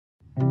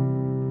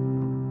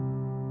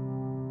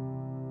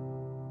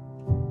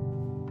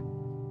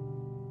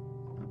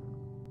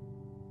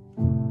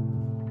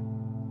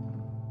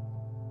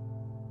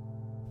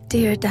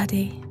Dear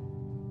Daddy,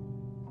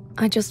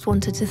 I just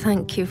wanted to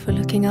thank you for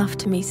looking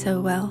after me so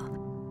well,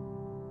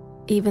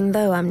 even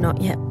though I'm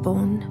not yet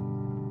born.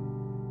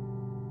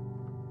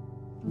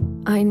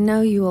 I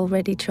know you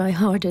already try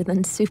harder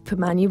than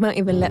Superman. You won't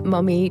even let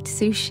Mommy eat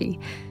sushi.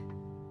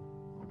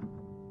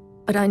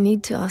 But I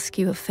need to ask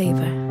you a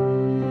favor.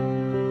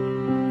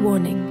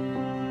 Warning.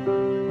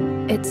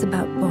 It's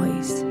about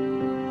boys.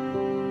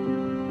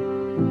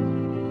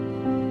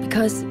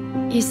 Because,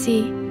 you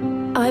see,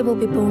 I will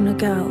be born a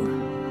girl,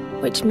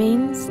 which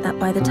means that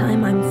by the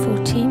time I'm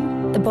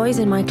 14, the boys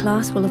in my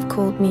class will have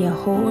called me a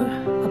whore,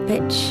 a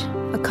bitch,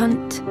 a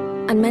cunt,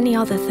 and many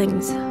other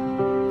things.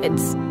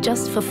 It's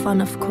just for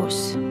fun, of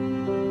course.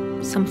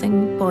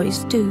 Something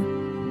boys do.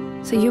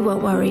 So you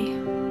won't worry.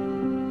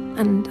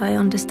 And I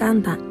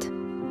understand that.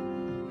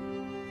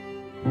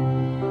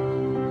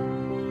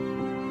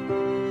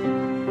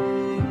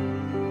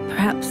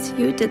 Perhaps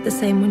you did the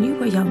same when you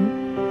were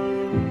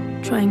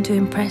young, trying to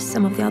impress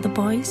some of the other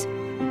boys.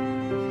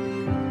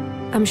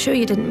 I'm sure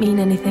you didn't mean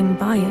anything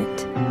by it.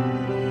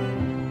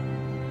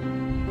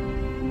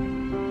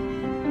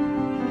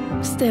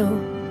 Still,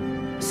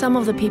 some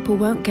of the people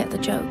won't get the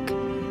joke.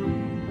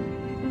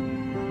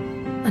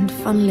 And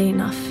funnily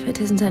enough, it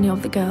isn't any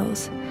of the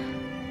girls.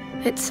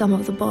 It's some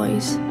of the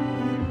boys.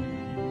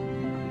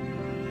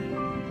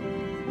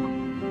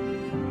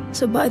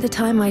 So by the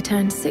time I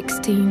turn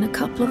 16, a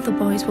couple of the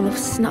boys will have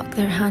snuck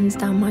their hands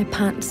down my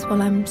pants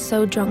while I'm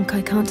so drunk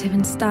I can't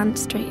even stand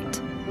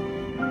straight.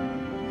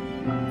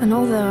 And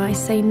although I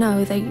say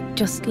no, they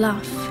just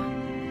laugh.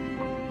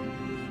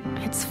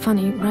 It's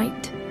funny,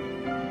 right?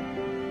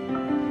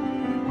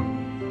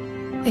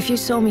 If you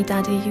saw me,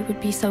 Daddy, you would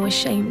be so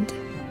ashamed,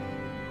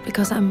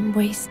 because I'm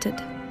wasted.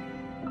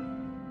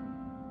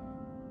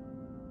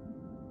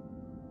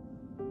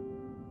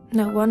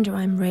 No wonder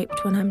I'm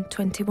raped when I'm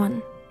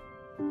 21.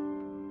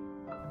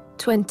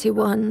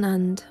 21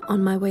 and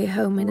on my way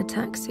home in a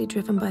taxi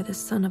driven by the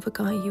son of a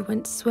guy you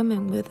went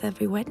swimming with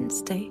every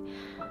Wednesday.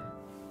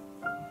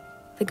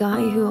 The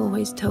guy who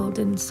always told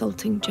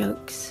insulting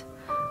jokes,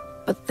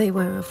 but they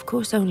were, of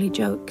course, only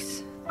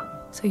jokes,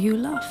 so you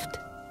laughed.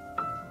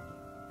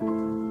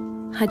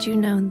 Had you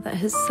known that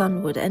his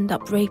son would end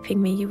up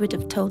raping me, you would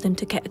have told him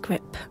to get a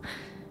grip.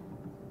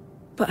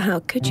 But how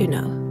could you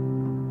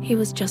know? He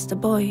was just a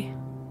boy,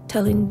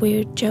 telling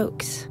weird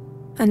jokes.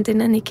 And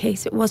in any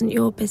case, it wasn't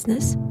your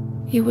business.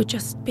 You were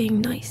just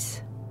being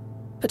nice.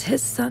 But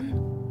his son,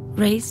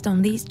 raised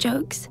on these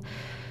jokes,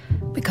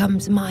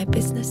 becomes my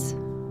business.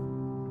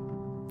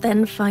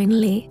 Then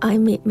finally, I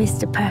meet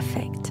Mr.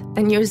 Perfect.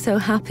 And you're so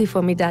happy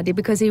for me, Daddy,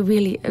 because he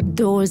really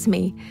adores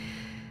me.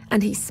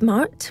 And he's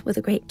smart, with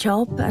a great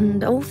job,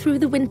 and all through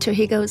the winter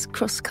he goes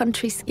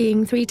cross-country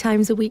skiing 3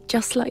 times a week,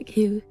 just like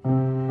you.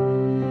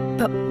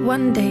 But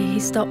one day he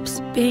stops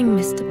being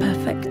Mr.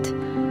 Perfect,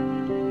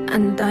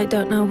 and I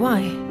don't know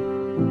why.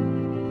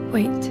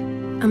 Wait,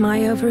 am I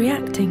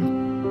overreacting?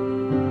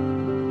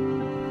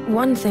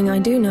 One thing I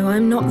do know,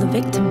 I'm not the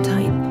victim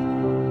type.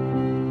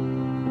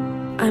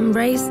 I'm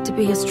raised to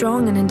be a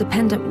strong and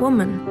independent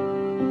woman.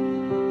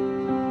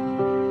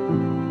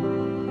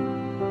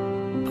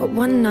 But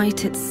one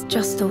night it's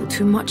just all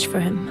too much for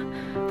him,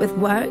 with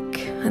work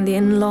and the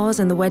in-laws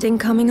and the wedding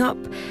coming up.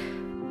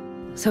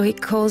 So he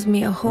calls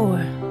me a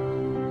whore,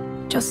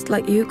 just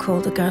like you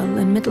called a girl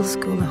in middle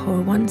school a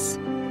whore once.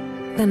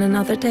 Then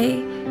another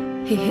day,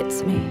 he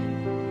hits me.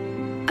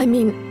 I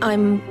mean,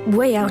 I'm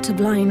way out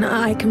of line.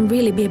 I can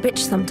really be a bitch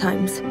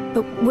sometimes.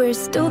 But we're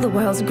still the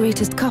world's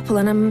greatest couple,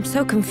 and I'm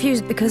so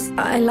confused because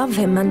I love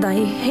him and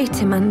I hate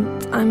him,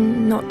 and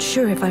I'm not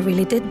sure if I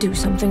really did do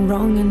something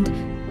wrong,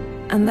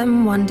 and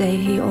then one day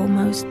he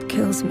almost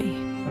kills me.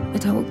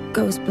 It all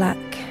goes black.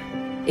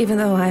 Even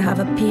though I have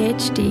a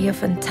PhD, a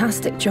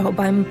fantastic job,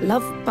 I'm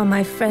loved by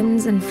my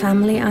friends and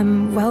family,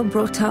 I'm well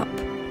brought up,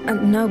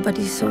 and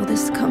nobody saw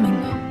this coming.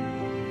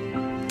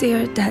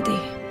 Dear Daddy,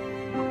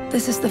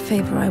 this is the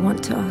favor I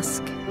want to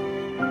ask.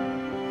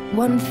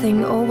 One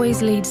thing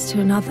always leads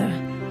to another.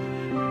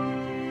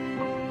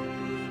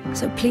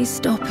 So please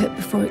stop it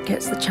before it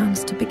gets the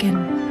chance to begin.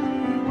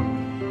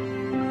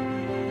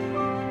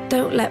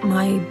 Don't let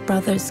my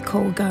brothers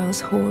call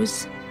girls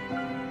whores,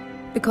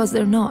 because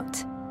they're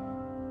not.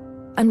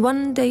 And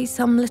one day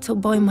some little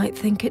boy might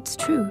think it's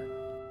true.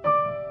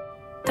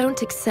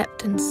 Don't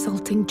accept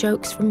insulting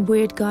jokes from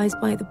weird guys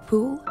by the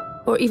pool,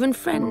 or even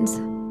friends,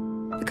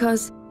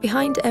 because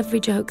behind every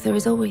joke there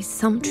is always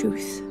some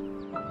truth.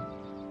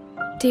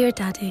 Dear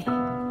Daddy,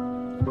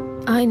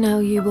 I know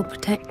you will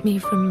protect me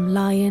from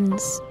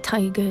lions,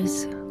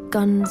 tigers,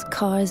 guns,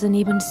 cars, and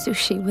even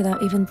sushi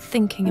without even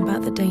thinking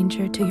about the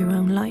danger to your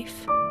own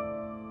life.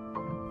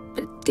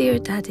 But dear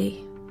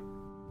Daddy,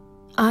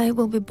 I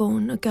will be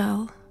born a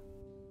girl.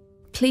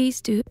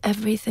 Please do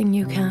everything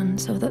you can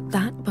so that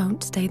that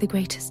won't stay the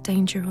greatest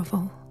danger of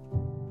all.